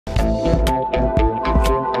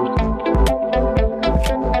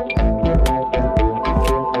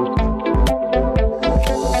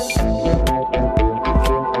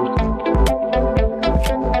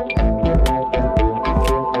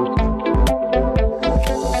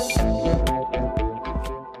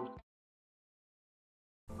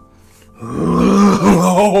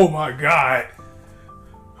my god.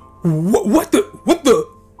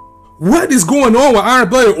 What is going on with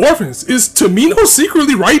Iron-Blooded Orphans? Is Tomino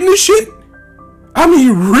secretly writing this shit? I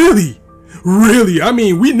mean, really? I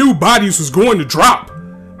mean, we knew bodies was going to drop,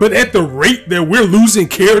 but at the rate that we're losing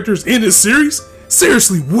characters in this series,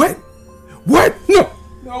 seriously, what?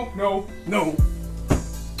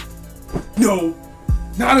 No,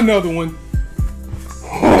 not another one.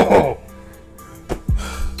 Oh.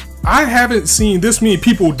 I haven't seen this many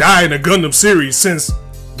people die in a Gundam series since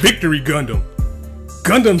Victory Gundam,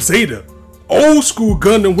 Gundam Zeta, old school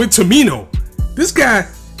Gundam with Tomino. This guy,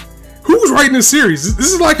 who's writing this series?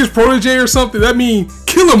 This is like his protege or something. I mean,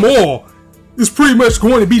 kill them all is pretty much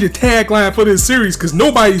going to be the tagline for this series because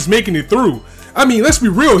nobody's making it through. I mean, let's be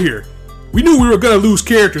real here. We knew we were going to lose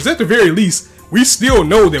characters. At the very least, we still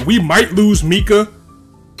know that we might lose Mika.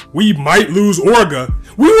 We might lose Orga.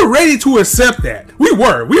 We were ready to accept that. We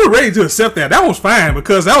were ready to accept that. That was fine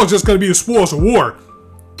because that was just going to be the spoils of war.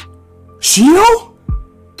 Shino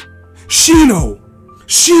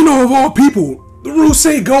of all people, the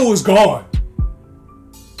Ryusei-Go is gone.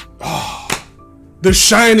 Oh, the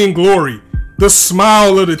shining glory, the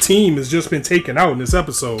smile of the team has just been taken out in this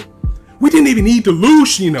episode. We didn't even need to lose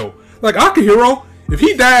Shino. Like Akihiro, if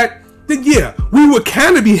he died, then yeah, we would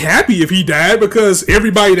kind of be happy if he died because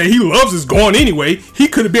everybody that he loves is gone anyway. He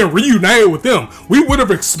could have been reunited with them. We would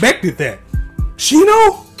have expected that.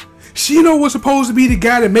 Shino was supposed to be the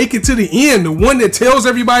guy to make it to the end, the one that tells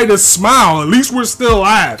everybody to smile, at least we're still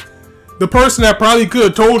alive. The person that probably could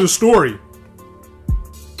have told the story.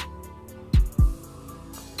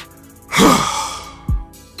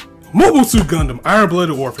 Mobile Suit Gundam,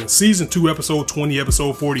 Iron-Blooded Orphans, Season 2, Episode 20,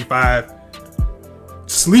 Episode 45.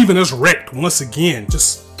 Just leaving us wrecked once again,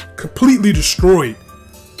 just completely destroyed.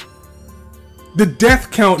 The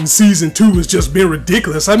death count in Season 2 has just been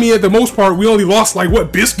ridiculous. I mean, at the most part, we only lost like,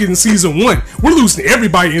 what, Biscuit in Season 1. We're losing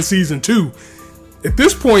everybody in Season 2. At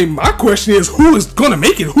this point, my question is, who is gonna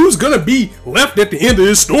make it? Who's gonna be left at the end of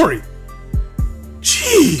this story?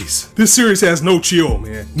 Jeez, this series has no chill,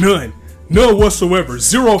 man. None whatsoever.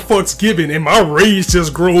 Zero fucks given, and my rage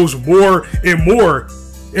just grows more and more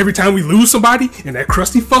every time we lose somebody, and that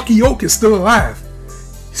crusty fucking yoke is still alive.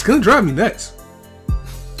 It's gonna drive me nuts.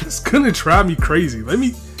 It's gonna drive me crazy. Let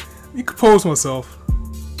me compose myself.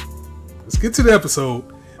 Let's get to the episode.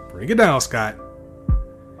 Bring it down, Scott.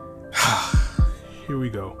 Here we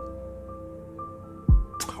go.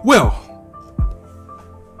 Well,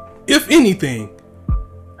 if anything,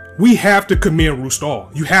 we have to commend Rustal.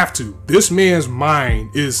 You have to. This man's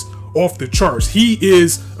mind is off the charts. He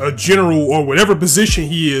is a general or whatever position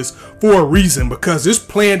he is for a reason, because this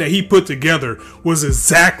plan that he put together was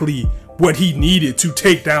exactly what he needed to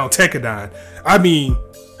take down Tekkadan. I mean,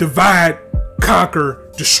 divide,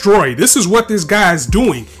 conquer, destroy. This is what this guy is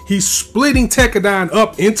doing. He's splitting Tekkadan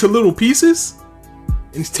up into little pieces,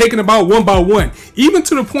 and he's taking them out one by one, even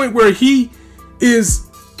to the point where he is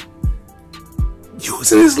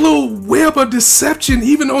using his little web of deception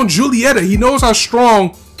even on Julieta. He knows how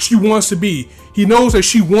strong she wants to be. He knows that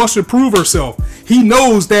she wants to prove herself. He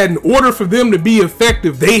knows that in order for them to be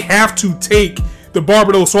effective, they have to take the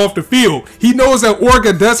Barbados off the field. He knows that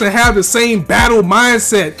Orga doesn't have the same battle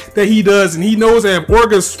mindset that he does, and he knows that if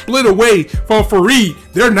Orga split away from Farid,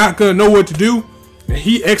 they're not going to know what to do. And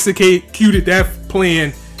he executed that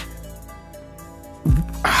plan.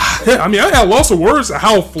 I mean, I had lots of words of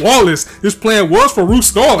how flawless this plan was for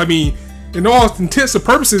Rustal. I mean, in all intents and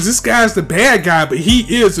purposes, this guy's the bad guy, but he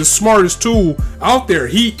is the smartest tool out there.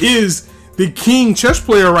 He is the king chess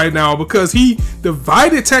player right now because he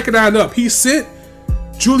divided Tekkadan up. He sent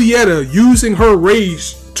Julieta using her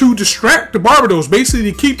rage to distract the Barbados,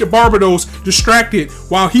 basically to keep the Barbados distracted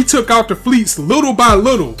while he took out the fleets little by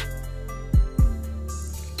little.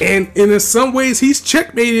 And in some ways, he's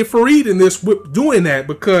checkmated Farid in this with doing that,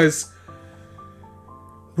 because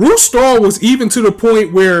Rustal was even to the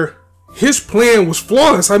point where his plan was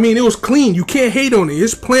flawless. I mean, it was clean. You can't hate on it.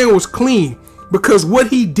 His plan was clean because what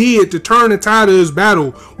he did to turn the tide of his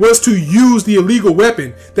battle was to use the illegal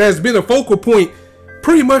weapon that has been a focal point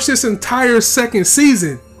pretty much this entire second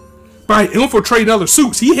season by infiltrating other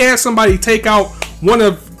suits. He had somebody take out one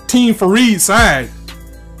of Team Farid's side,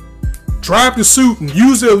 drive the suit, and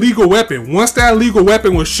use the illegal weapon. Once that illegal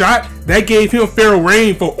weapon was shot, that gave him fair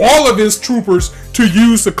reign for all of his troopers to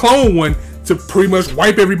use the clone one to pretty much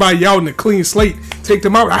wipe everybody out in a clean slate, take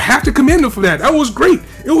them out. I have to commend him for that. That was great.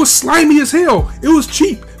 It was slimy as hell. It was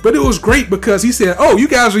cheap, but it was great because he said, oh, you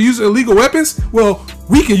guys are using illegal weapons? Well,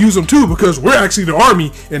 we can use them too because we're actually the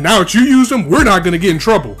army, and now that you use them, we're not going to get in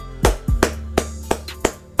trouble.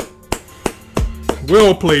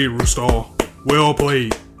 Well played, Rustal. Well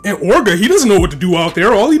played. And Orga, he doesn't know what to do out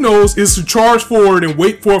there. All he knows is to charge forward and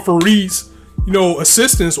wait for Farid's, you know,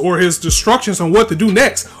 assistance or his instructions on what to do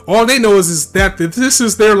next. All they know is that this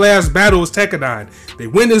is their last battle as Tekkadan. They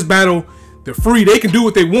win this battle, they're free, they can do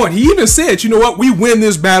what they want. He even said, you know what, we win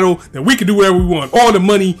this battle, then we can do whatever we want. All the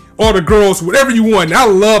money, all the girls, whatever you want. And I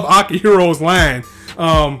love Akihiro's line.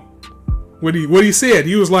 What he said,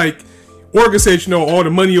 he was like, Orga said, you know, all the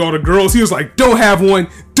money, all the girls. He was like, don't have one,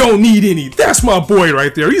 don't need any. That's my boy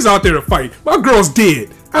right there. He's out there to fight. My girl's dead.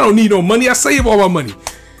 I don't need no money. I save all my money.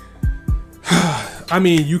 I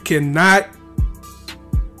mean, you cannot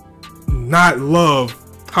not love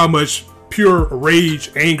how much pure rage,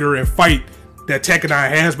 anger, and fight that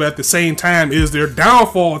Tekkadan has, but at the same time is their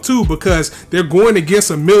downfall too, because they're going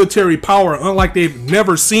against a military power unlike they've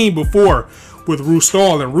never seen before with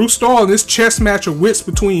Rustal. And Rustal in this chess match of wits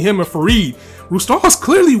between him and Farid, Rustal is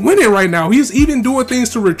clearly winning right now. He's even doing things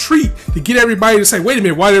to retreat to get everybody to say, wait a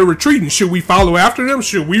minute, why they're retreating? Should we follow after them?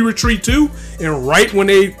 Should we retreat too? And right when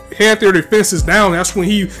they had their defenses down, that's when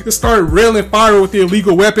he started railing fire with the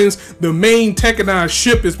illegal weapons. The main Tekkadan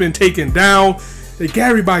ship has been taken down. They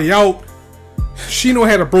got everybody out. Shino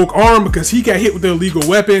had a broke arm because he got hit with the illegal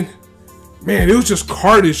weapon. Man, it was just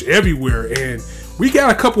carnage everywhere. And we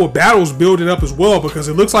got a couple of battles building up as well, because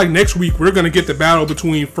it looks like next week we're going to get the battle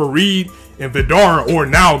between Farid and Vidar, or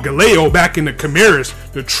now Galeo back in the Chimeras.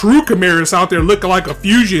 The true Chimeras out there looking like a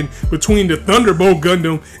fusion between the Thunderbolt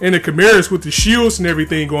Gundam and the Chimeras with the shields and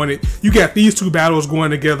everything on it. You got these two battles going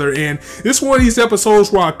together, and it's one of these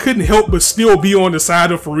episodes where I couldn't help but still be on the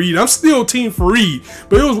side of Farid. I'm still Team Farid,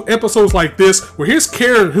 but it was episodes like this where his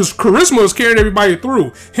charisma is carrying everybody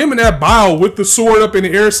through. Him and that Bile with the sword up in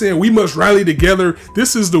the air saying, we must rally together.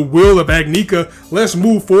 This is the will of Agnika. Let's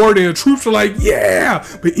move forward. And the troops are like, yeah.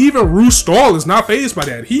 But even Rustal is not fazed by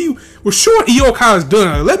that. He was showing Eok how it's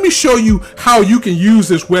done. Let me show you how you can use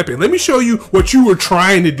this weapon. Let me show you what you were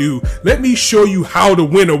trying to do. Let me show you how to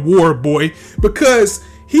win a war, boy. Because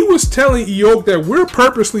he was telling Eok that we're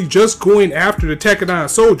purposely just going after the Tekkadan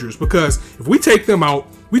soldiers, because if we take them out,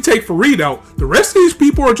 we take Farid out, the rest of these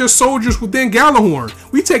people are just soldiers within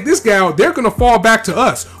Gjallarhorn. We take this guy out, they're going to fall back to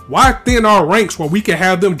us. Why thin our ranks while we can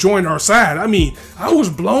have them join our side? I mean, I was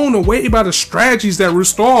blown away by the strategies that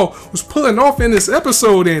Rustal was pulling off in this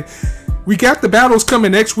episode. And we got the battles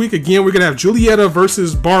coming next week. Again, we're going to have Julieta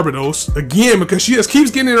versus Barbados. Again, because she just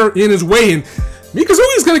keeps getting in his way. And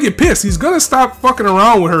Mikazuki's going to get pissed. He's going to stop fucking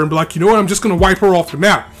around with her and be like, you know what, I'm just going to wipe her off the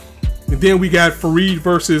map. And then we got Farid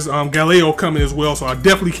versus Galeo coming as well. So I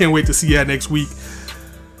definitely can't wait to see that next week.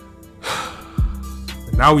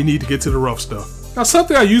 And now we need to get to the rough stuff. Now,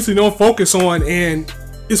 something I usually don't focus on, and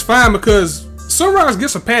it's fine because Sunrise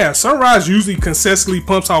gets a pass. Sunrise usually consistently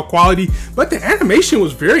pumps out quality, but the animation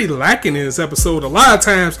was very lacking in this episode. A lot of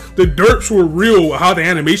times the derps were real with how the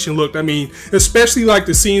animation looked. I mean, especially like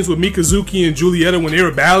the scenes with Mikazuki and Julieta when they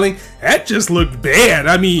were battling, that just looked bad.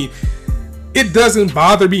 I mean, it doesn't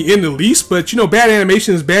bother me in the least, but you know, bad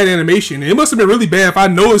animation is bad animation. It must have been really bad if I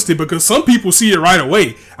noticed it, because some people see it right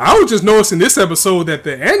away. I was just noticing this episode that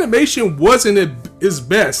the animation wasn't at its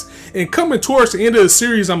best, and coming towards the end of the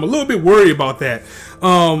series, I'm a little bit worried about that.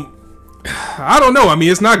 I don't know. I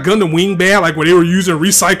mean, it's not Gundam Wing bad, like where they were using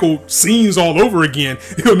recycled scenes all over again.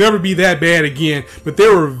 It'll never be that bad again. But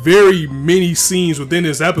there were very many scenes within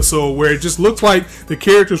this episode where it just looked like the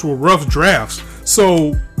characters were rough drafts.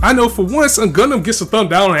 So I know for once Gundam gets a thumb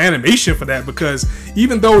down on animation for that, because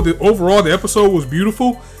even though overall the episode was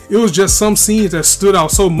beautiful, it was just some scenes that stood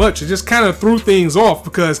out so much. It just kind of threw things off,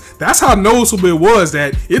 because that's how noticeable it was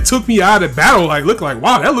that it took me out of battle. Like, look like,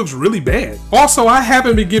 wow, that looks really bad. Also, I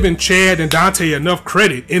haven't been giving Chad and Dante enough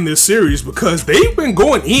credit in this series, because they've been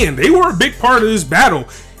going in. They were a big part of this battle,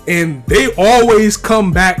 and they always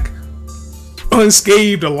come back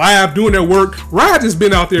unscathed, alive, doing their work. Ride has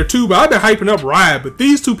been out there too, but I've been hyping up Ride. But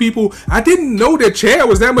these two people, I didn't know that Chad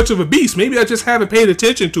was that much of a beast. Maybe I just haven't paid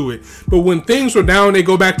attention to it. But when things were down, they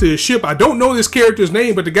go back to his ship. I don't know this character's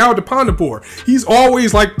name, but the guy with the Pondapur, he's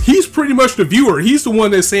always like, he's pretty much the viewer. He's the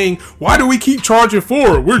one that's saying, why do we keep charging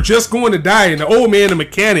forward? We're just going to die. And the old man, the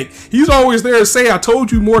mechanic, he's always there to say, I told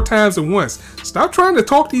you more times than once. Stop trying to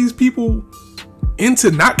talk these people into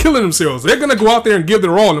not killing themselves. They're going to go out there and give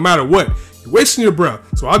their all no matter what. You're wasting your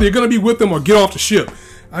breath. So either you're going to be with them or get off the ship.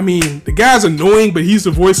 I mean, the guy's annoying, but he's the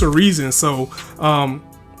voice of reason. So,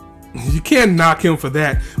 You can't knock him for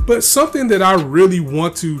that. But something that I really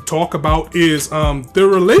want to talk about is the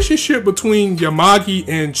relationship between Yamagi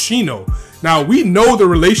and Shino. Now, we know the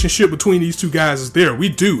relationship between these two guys is there. We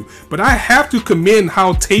do. But I have to commend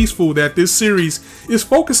how tasteful that this series is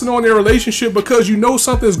focusing on their relationship, because you know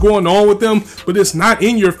something's going on with them, but it's not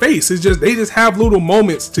in your face. It's just, they just have little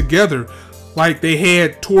moments together like they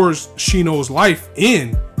had towards Shino's life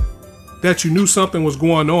in that you knew something was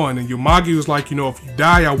going on. And Yamagi was like, you know, if you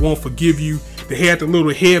die, I won't forgive you. They had the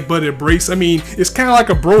little headbutt embrace. I mean, it's kind of like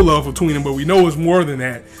a bro love between them, but we know it's more than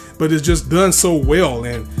that. But it's just done so well.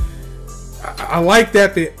 And I like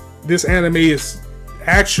that this anime is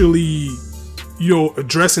actually, you know,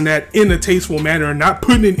 addressing that in a tasteful manner and not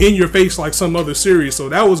putting it in your face like some other series. So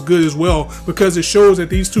that was good as well, because it shows that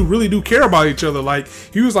these two really do care about each other. Like,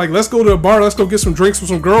 he was like, let's go to a bar, let's go get some drinks with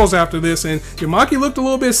some girls after this. And Yamaki looked a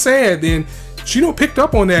little bit sad. Then Shino picked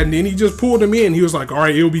up on that, and then he just pulled him in. He was like, all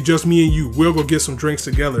right, it'll be just me and you. We'll go get some drinks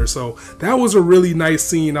together. So that was a really nice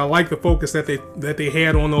scene. I like the focus that they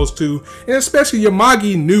had on those two. And especially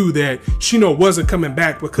Yamagi knew that Shino wasn't coming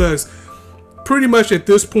back, because pretty much at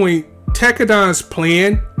this point, Tekadon's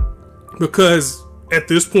plan, because at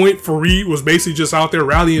this point Farid was basically just out there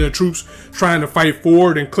rallying the troops, trying to fight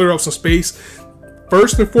forward and clear up some space.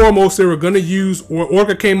 First and foremost, they were going to use, or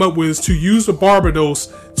Orca came up with, is to use the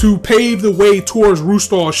Barbados to pave the way towards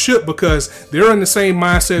Rustal's ship, because they're in the same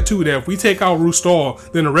mindset too, that if we take out Rustal,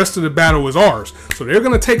 then the rest of the battle is ours. So they're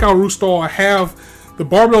going to take out Rustal, have the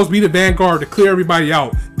Barbados be the vanguard to clear everybody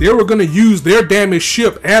out. They were going to use their damaged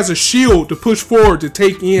ship as a shield to push forward to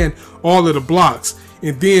take in all of the blocks.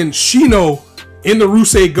 And then Shino in the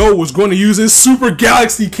Ryusei-Go was going to use his super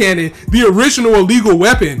galaxy cannon, the original illegal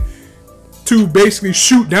weapon, to basically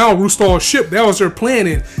shoot down Rustal's ship. That was their plan.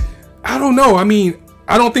 And I don't know, I mean,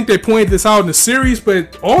 I don't think they pointed this out in the series,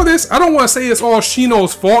 but all this, I don't want to say it's all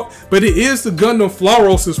Shino's fault, but it is the Gundam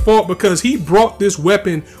Flaros' fault, because he brought this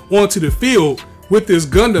weapon onto the field with this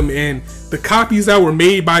Gundam, and the copies that were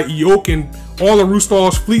made by Eok and all of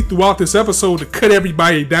Rustal's fleet throughout this episode to cut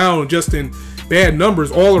everybody down just in bad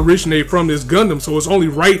numbers all originate from this Gundam. So it's only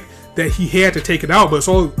right that he had to take it out, but it's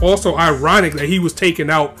also ironic that he was taken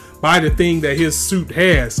out by the thing that his suit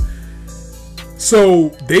has. So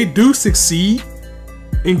they do succeed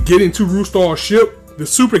in getting to Rustal's ship. The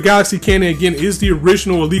Super Galaxy Cannon, again, is the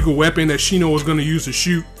original illegal weapon that Shino was going to use to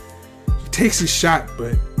shoot. He takes his shot,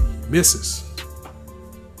 but he misses.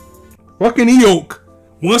 Fucking Eok,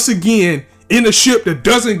 once again, in a ship that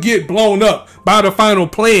doesn't get blown up by the final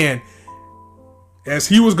plan, as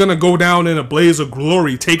he was going to go down in a blaze of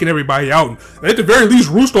glory, taking everybody out. At the very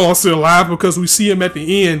least, Rustal is still alive, because we see him at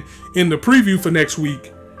the end in the preview for next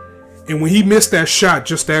week. And when he missed that shot,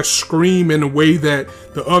 just that scream, and the way that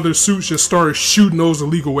the other suits just started shooting those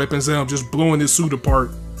illegal weapons at him, just blowing his suit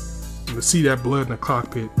apart. And to see that blood in the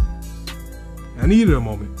cockpit, I needed a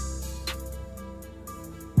moment,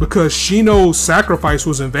 because Shino's sacrifice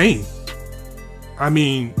was in vain. I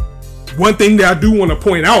mean, one thing that I do want to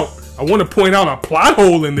point out, I want to point out a plot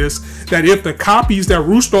hole in this, that if the copies that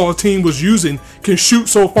Rustal's team was using can shoot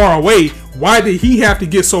so far away, why did he have to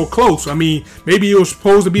get so close? I mean, maybe it was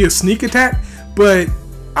supposed to be a sneak attack, but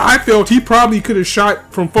I felt he probably could have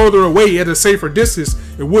shot from further away at a safer distance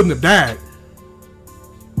and wouldn't have died.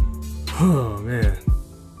 Oh, man.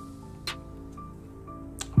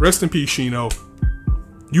 Rest in peace, Shino.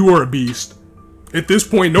 You were a beast. At this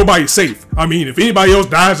point, nobody's safe. I mean, if anybody else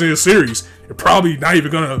dies in this series, it's probably not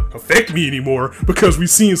even going to affect me anymore, because we've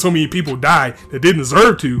seen so many people die that didn't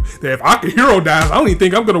deserve to, that if Akihiro dies, I don't even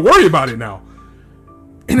think I'm going to worry about it now.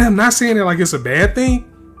 And I'm not saying it like it's a bad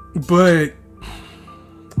thing, but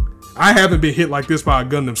I haven't been hit like this by a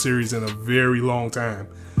Gundam series in a very long time.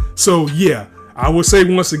 So yeah, I would say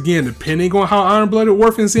once again, depending on how Iron-Blooded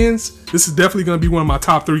Orphans ends, this is definitely going to be one of my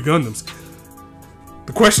top 3 Gundams.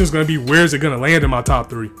 The question is going to be, where's it going to land in my top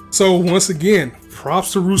 3? So once again,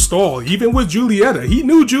 props to Rustal. Even with Julieta, he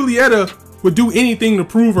knew Julieta would do anything to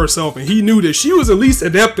prove herself, and he knew that she was at least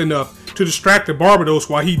adept enough to distract the Barbados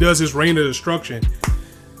while he does his reign of destruction.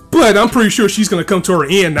 But I'm pretty sure she's going to come to her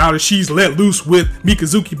end now that she's let loose with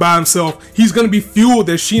Mikazuki by himself. He's going to be fueled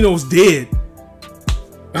that Shino's dead.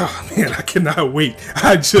 Oh man, I cannot wait.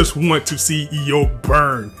 I just want to see Eok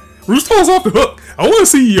burn. Rustal's off the hook. I want to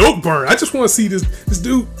see Eok burn. I just want to see this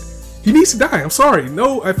dude. He needs to die. I'm sorry.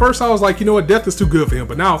 No, at first I was like, you know what, death is too good for him.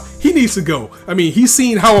 But now he needs to go. I mean, he's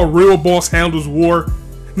seen how a real boss handles war.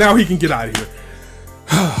 Now he can get out of here.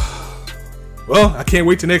 well, I can't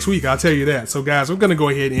wait till next week, I'll tell you that. So guys, we're going to go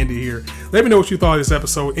ahead and end it here. Let me know what you thought of this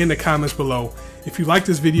episode in the comments below. If you like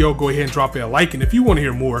this video, go ahead and drop it a like. And if you want to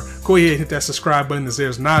hear more, go ahead and hit that subscribe button, as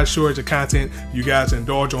there's not a shortage of content you guys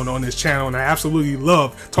indulge on this channel. And I absolutely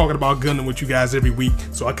love talking about Gundam with you guys every week.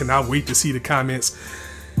 So I cannot wait to see the comments.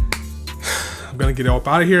 I'm going to get up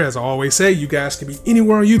out of here. As I always say, you guys can be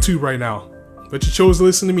anywhere on YouTube right now, but you chose to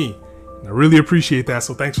listen to me. I really appreciate that,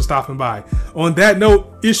 so thanks for stopping by. On that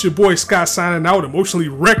note, it's your boy Scott signing out, emotionally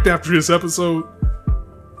wrecked after this episode.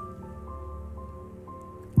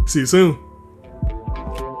 See you soon.